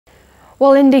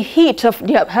Well, in the heat of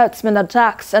the herdsmen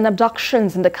attacks and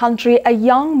abductions in the country, a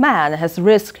young man has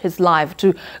risked his life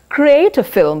to create a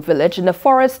film village in the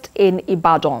forest in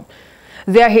Ibadan.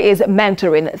 There he is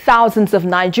mentoring thousands of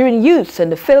Nigerian youths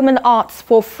in the film and arts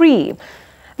for free.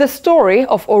 The story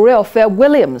of Oreofe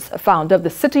Williams, founder of the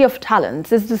City of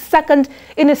Talents, is the second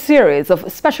in a series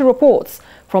of special reports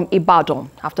from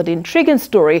Ibadan after the intriguing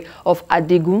story of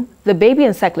Adigun, the baby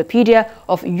encyclopedia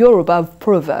of Yoruba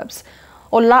proverbs.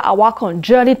 Ola Awakan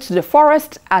journeyed to the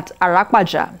forest at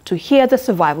Arapaja to hear the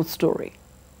survival story.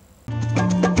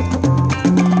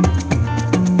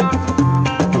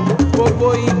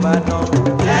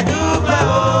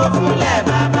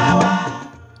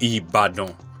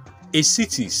 Ibadan, a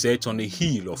city set on a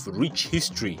hill of rich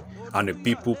history and a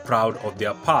people proud of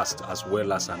their past as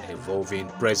well as an evolving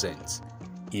present.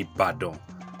 Ibadan.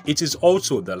 It is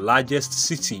also the largest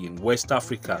city in West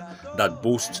Africa that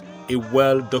boasts a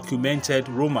well-documented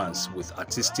romance with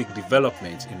artistic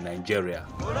development in Nigeria.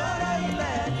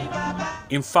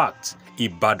 In fact,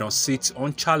 Ibadan sits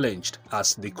unchallenged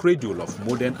as the cradle of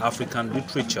modern African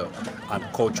literature and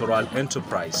cultural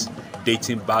enterprise,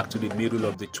 dating back to the middle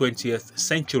of the 20th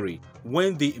century,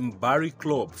 when the Mbari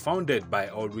Club, founded by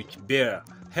Ulrich Beer,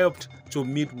 helped to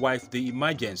midwife the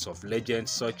emergence of legends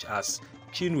such as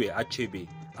Chinwe Achebe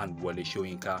and Wole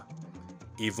Soyinka.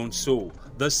 Even so,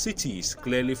 the city is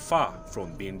clearly far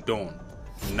from being done.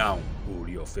 Now,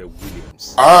 Oreofe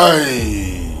Williams.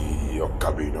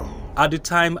 At the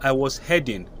time I was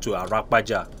heading to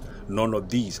Arapaja, none of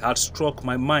these had struck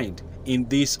my mind in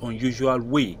this unusual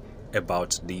way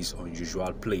about this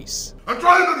unusual place.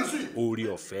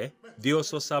 Oreofe, the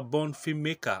Ososa-born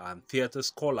filmmaker and theatre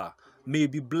scholar, may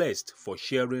be blessed for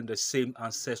sharing the same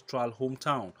ancestral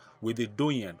hometown with the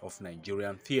doyen of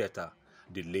Nigerian theatre,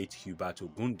 the late Hubert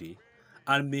Ogunde,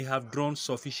 and may have drawn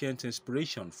sufficient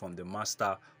inspiration from the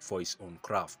master for his own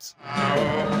crafts.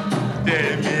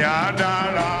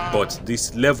 But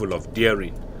this level of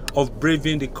daring, of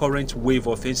braving the current wave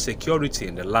of insecurity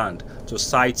in the land to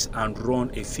site and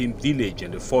run a film village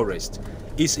in the forest,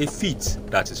 is a feat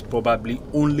that is probably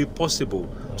only possible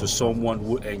to someone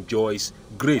who enjoys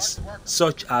grace,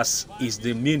 such as is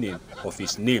the meaning of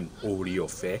his name,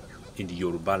 Oreofe, in the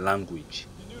Yoruba language.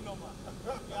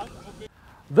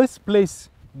 This place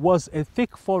was a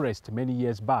thick forest many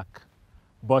years back,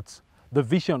 but the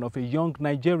vision of a young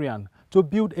Nigerian to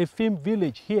build a film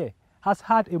village here has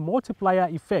had a multiplier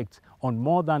effect on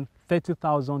more than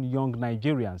 30,000 young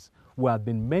Nigerians who have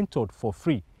been mentored for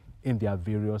free in their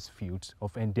various fields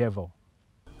of endeavor.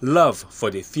 Love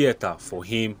for the theatre for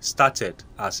him started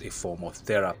as a form of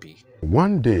therapy.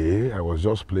 One day I was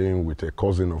just playing with a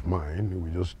cousin of mine. We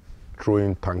were just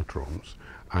throwing tantrums,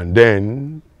 and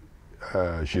then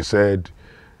she said,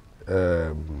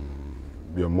 your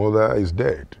mother is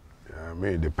dead. I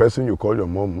mean, the person you call your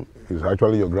mom is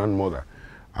actually your grandmother.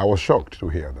 I was shocked to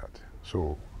hear that.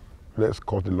 So let's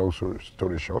cut the long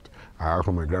story short. I asked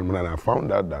for my grandmother and I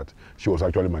found out that she was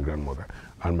actually my grandmother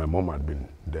and my mom had been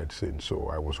dead since. So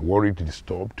I was worried,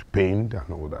 disturbed, pained and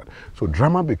all that. So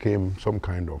drama became some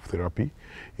kind of therapy.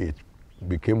 It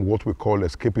became what we call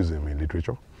escapism in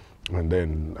literature. And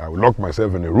then I would lock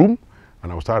myself in a room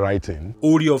and I would start writing.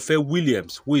 Oreofe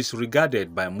Williams, who is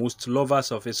regarded by most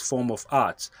lovers of his form of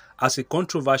art as a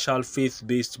controversial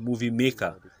faith-based movie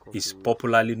maker, is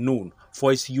popularly known for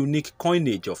his unique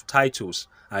coinage of titles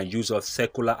and use of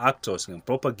secular actors in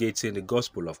propagating the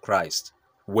gospel of Christ.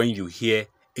 When you hear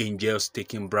Angels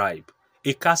Taking Bribe,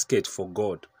 A Casket for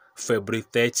God, February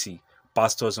 30,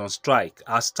 Pastors on Strike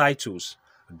as titles,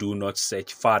 do not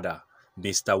search further.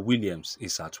 Mr. Williams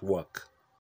is at work.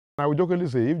 I would jokingly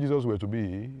say, if Jesus were to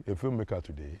be a filmmaker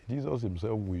today, Jesus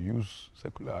himself will use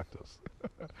secular actors.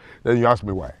 Then you ask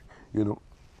me why. You know,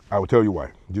 I will tell you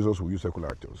why. Jesus will use secular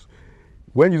actors.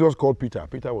 When Jesus called Peter,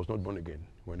 Peter was not born again.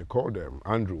 When he called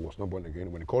Andrew, was not born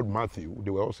again. When he called Matthew,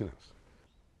 they were all sinners.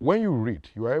 When you read,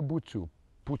 you are able to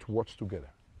put words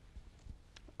together.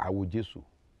 Awo Jesu,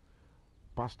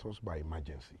 pastors by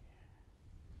emergency,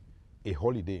 a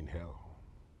holiday in hell,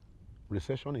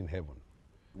 recession in heaven.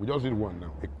 We just did one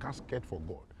now, a casket for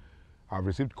God. I've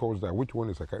received calls that which one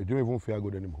is a casket? You don't even fear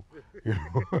God anymore. You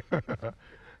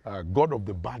know? God of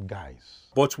the bad guys.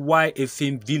 But why a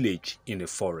film village in a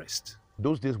forest?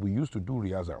 Those days we used to do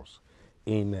rehearsals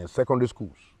in secondary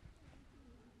schools.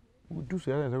 We would do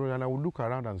rehearsals and I would look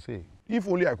around and say, if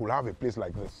only I could have a place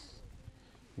like this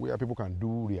where people can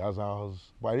do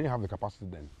rehearsals, but I didn't have the capacity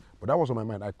then. But that was on my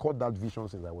mind. I caught that vision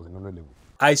since I was in 100 level.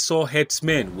 I saw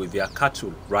herdsmen with their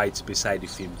cattle right beside the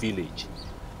film village.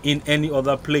 In any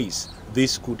other place,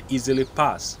 this could easily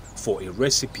pass for a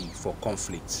recipe for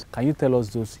conflict. Can you tell us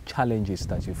those challenges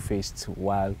that you faced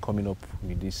while coming up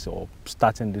with this or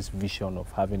starting this vision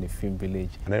of having a film village?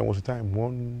 And there was a time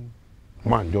one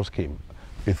man just came,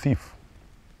 a thief,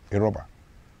 a robber.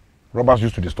 Robbers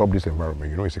used to disturb this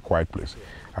environment, you know, it's a quiet place.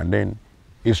 And then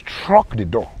he struck the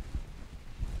door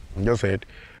and just said,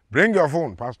 "Bring your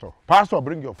phone, pastor. Pastor,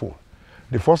 bring your phone."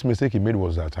 The first mistake he made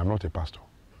was that I'm not a pastor.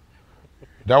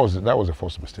 That was the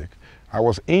first mistake. I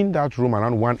was in that room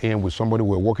around 1 a.m. with somebody.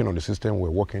 We were working on the system, we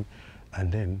were working,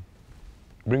 and then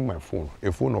bring my phone,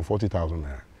 a phone of 40,000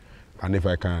 naira. And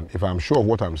if I'm sure of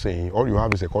what I'm saying, all you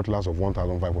have is a cutlass of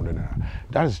 1,500 naira.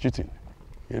 That is cheating.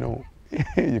 You know,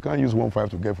 you can't use 1.5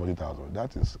 to get 40,000.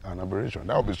 That is an aberration.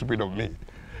 That would be stupid of me.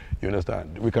 You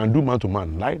understand? We can do man to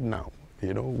man right now.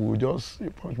 You know, we just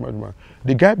punch man to man.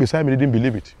 The guy beside me didn't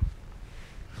believe it.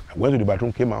 I went to the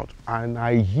bathroom, came out, and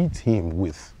I hit him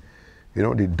with, you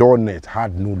know, the door net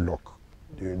had no lock.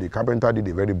 The carpenter did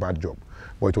a very bad job.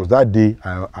 But it was that day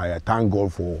I thank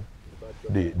God for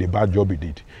the bad job he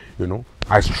did. You know,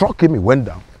 I struck him, he went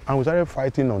down, and we started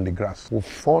fighting on the grass. We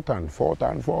fought.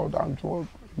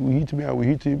 We hit me, and we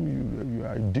hit him. You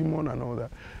are a demon and all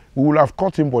that. We would have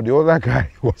caught him, but the other guy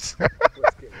was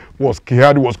was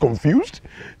scared, was confused.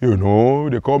 You know,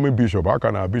 they call me Bishop. How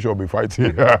can a bishop be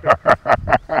fighting?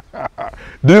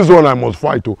 This one I must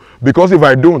fight too, because if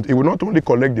I don't, it will not only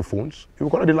collect the phones, it will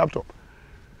collect the laptop.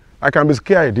 I can be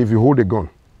scared if you hold a gun,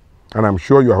 and I'm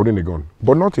sure you are holding a gun,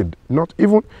 but not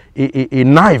even a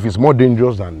knife is more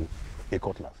dangerous than a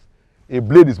cutlass. A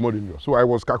blade is more dangerous. So I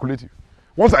was calculative.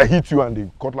 Once I hit you and the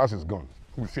cutlass is gone,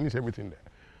 we finish everything there.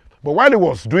 But while he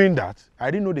was doing that,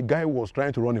 I didn't know the guy was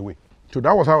trying to run away. So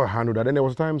that was how I handled that. Then there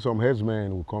was a time some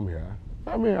herdsmen would come here.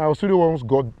 I mean, our studio once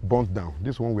got burnt down.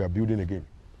 This one we are building again.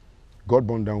 Got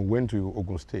burnt down, went to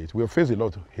Ogun State. We have faced a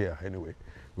lot here anyway.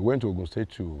 We went to Ogun State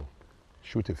to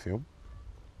shoot a film.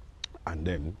 And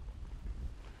then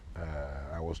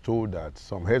I was told that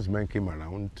some herdsmen came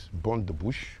around, burnt the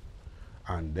bush,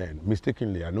 and then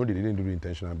mistakenly, I know they didn't do it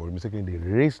intentionally, but mistakenly they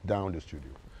raced down the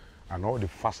studio. And all the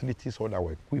facilities, all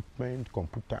our equipment,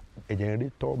 computer, a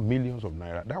generator, millions of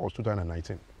naira. That was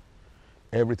 2019.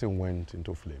 Everything went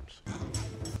into flames.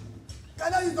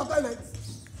 Can I use the toilet?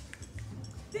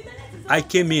 I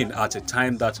came in at a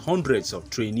time that hundreds of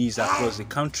trainees across the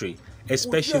country,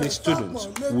 especially students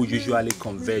who usually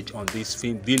converge on this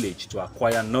film village to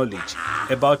acquire knowledge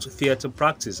about theatre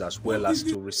practice as well as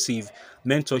to receive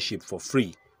mentorship for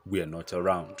free, were not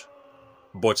around.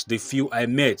 But the few I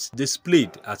met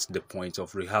displayed at the point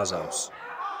of rehearsals.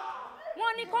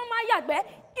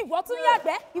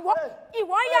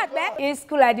 In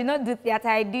school, I did not do theatre,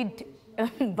 I did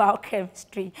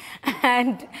biochemistry.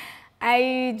 And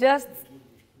I just,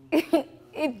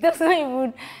 it doesn't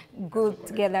even go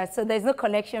together. So there's no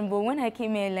connection. But when I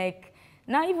came here, like,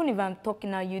 now even if I'm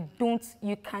talking now, you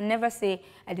can never say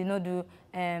I did not do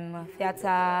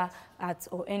theatre art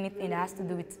or anything that has to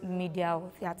do with media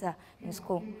or theatre in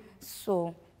school.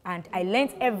 So, and I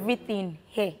learned everything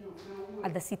here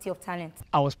at the City of Talent.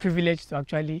 I was privileged to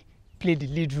actually play the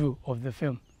lead role of the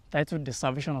film, titled The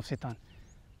Salvation of Satan.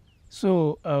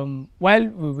 So while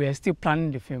we were still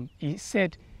planning the film, he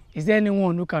said, is there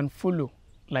anyone who can follow,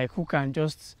 like who can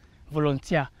just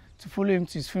volunteer to follow him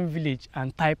to his film village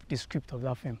and type the script of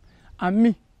that film? And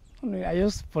me, I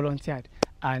just volunteered.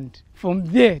 And from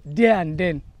there and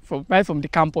then, right from the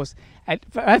campus,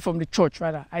 right from the church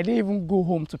rather, I didn't even go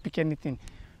home to pick anything.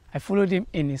 I followed him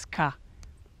in his car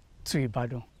to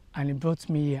Ibadan, and he brought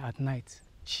me here at night.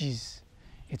 Jeez,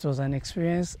 it was an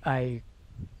experience I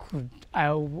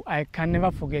can never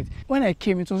forget. When I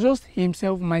came, it was just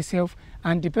himself, myself,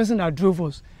 and the person that drove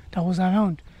us that was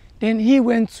around. Then he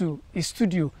went to his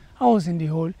studio. I was in the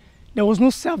hall. There was no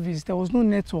service, there was no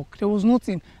network, there was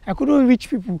nothing. I couldn't reach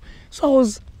people. So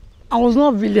I was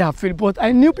not really afraid, but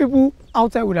I knew people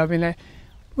outside would have been like,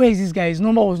 where is this guy? His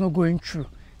number was not going through.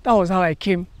 That was how I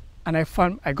came, and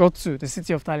I got to the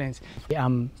City of Talent.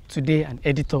 I'm today an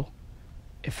editor,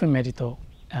 a film editor,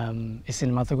 a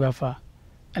cinematographer,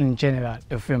 and in general,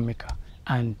 a filmmaker.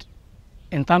 And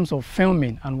in terms of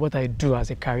filming and what I do as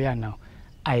a career now,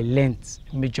 I learned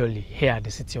majorly here at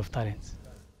the City of Talent.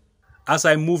 As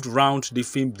I moved round the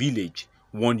film village,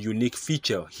 one unique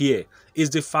feature here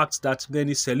is the fact that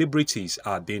many celebrities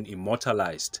are being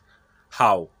immortalized.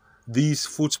 How? These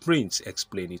footprints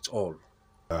explain it all.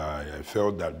 I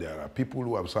felt that there are people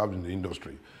who have served in the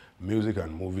industry, music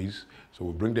and movies, so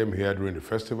we bring them here during the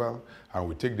festival and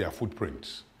we take their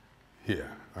footprints here.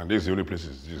 And this is the only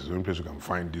place you can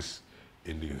find this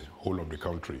in the whole of the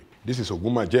country. This is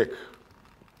Oguma Jek,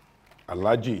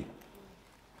 Alaji,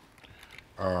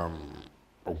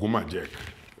 Ogumajek,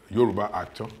 Yoruba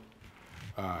actor,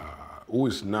 who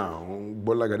is now,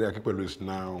 Bola Gade Akipelu is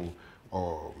now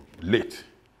late,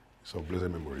 so blessed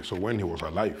memory. So when he was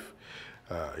alive,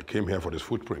 he came here for this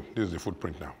footprint. This is the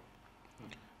footprint now.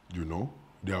 You know,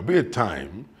 there will be a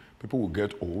time people will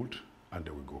get old and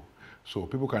they will go. So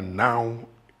people can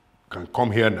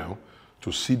come here now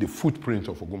to see the footprint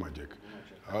of Ogumajek.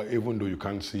 Even though you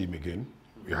can't see him again,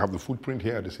 we have the footprint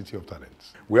here at the City of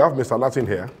Talents. We have Mr. Latin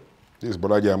here. This is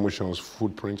Bolaji Amushan's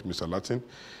footprint. Mr. Latin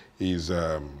is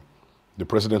the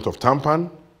president of Tampan.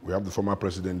 We have the former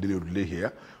president Dele Odule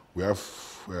here. We have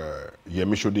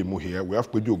Yemi Shodemu here. We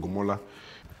have Kweju Ogumola.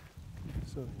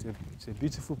 So it's a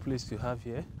beautiful place to have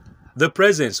here. The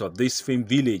presence of this film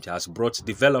village has brought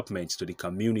development to the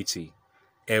community.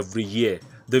 Every year,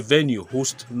 the venue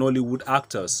hosts Nollywood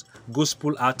actors,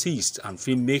 gospel artists and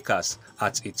filmmakers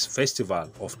at its Festival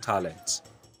of Talent.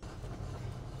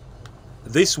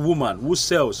 This woman who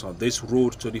sells on this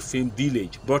road to the film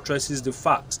village buttresses the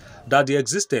fact that the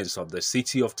existence of the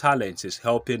City of Talent is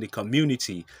helping the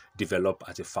community develop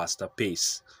at a faster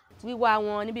pace. Wíwá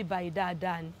wọn níbí báyìí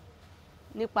dáadáa ni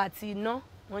nípa ti iná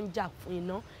wọ́n ń jà fún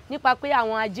iná nípa pé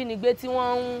àwọn ajínigbé tí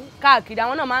wọ́n ń káàkiri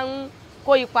àwọn náà máa ń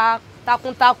kó ipa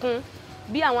takuntakun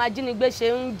bí àwọn ajínigbé ṣe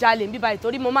ń jalè níbí báyìí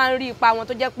torí mo máa ń rí ipa wọn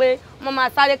tó jẹ́ pé wọ́n máa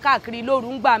sáré káàkiri lóru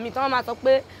ń gbà mí tí wọ́n máa sọ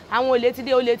pé àwọn olè ti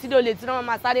dé wọ́n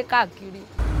máa sáré káàkiri.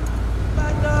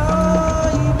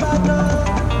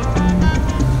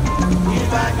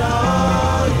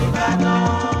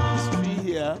 Tree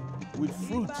here with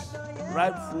fruits,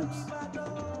 ripe fruits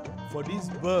for this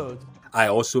bird. I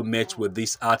also met with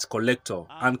this art collector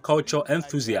and culture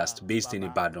enthusiast based in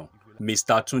Ibadan.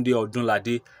 Mr. Tunde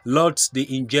Odunlade lauds the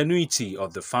ingenuity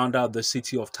of the founder of the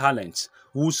City of Talents,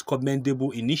 whose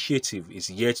commendable initiative is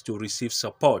yet to receive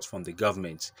support from the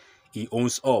government. He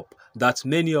owns up that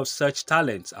many of such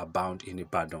talents are bound in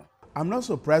Ibadan. I'm not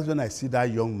surprised when I see that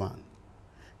young man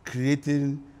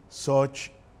creating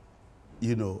such,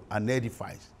 an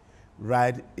edifice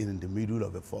right in the middle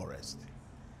of a forest,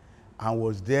 and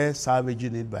was there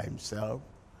salvaging it by himself.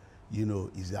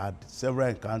 He's had several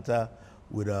encounters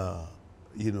with,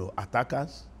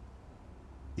 attackers,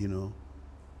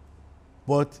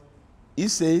 But he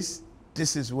says,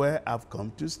 this is where I've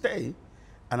come to stay,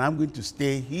 and I'm going to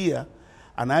stay here,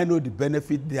 and I know the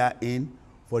benefit they are in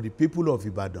for the people of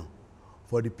Ibadan,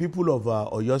 for the people of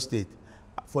Oyo State,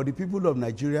 for the people of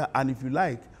Nigeria, and if you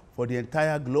like, for the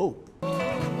entire globe.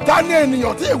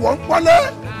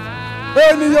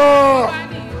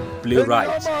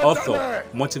 Playwright, author,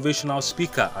 motivational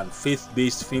speaker and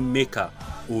faith-based filmmaker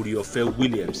Oreofe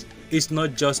Williams is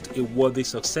not just a worthy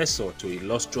successor to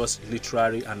illustrious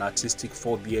literary and artistic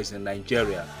forebears in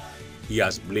Nigeria. He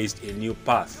has blazed a new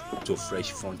path to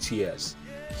fresh frontiers.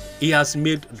 He has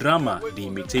made drama the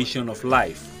imitation of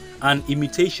life, an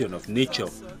imitation of nature,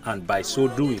 and by so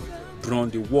doing, drawn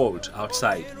the world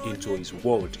outside into his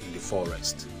world in the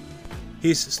forest.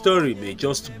 His story may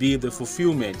just be the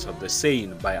fulfillment of the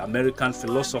saying by American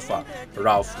philosopher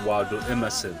Ralph Waldo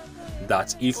Emerson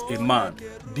that if a man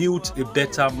built a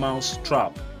better mouse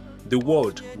trap, the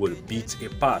world will beat a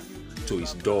path to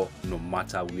his door no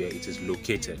matter where it is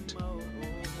located.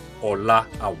 Ola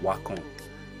Awakan,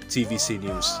 TVC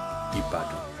News,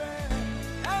 Ibadan.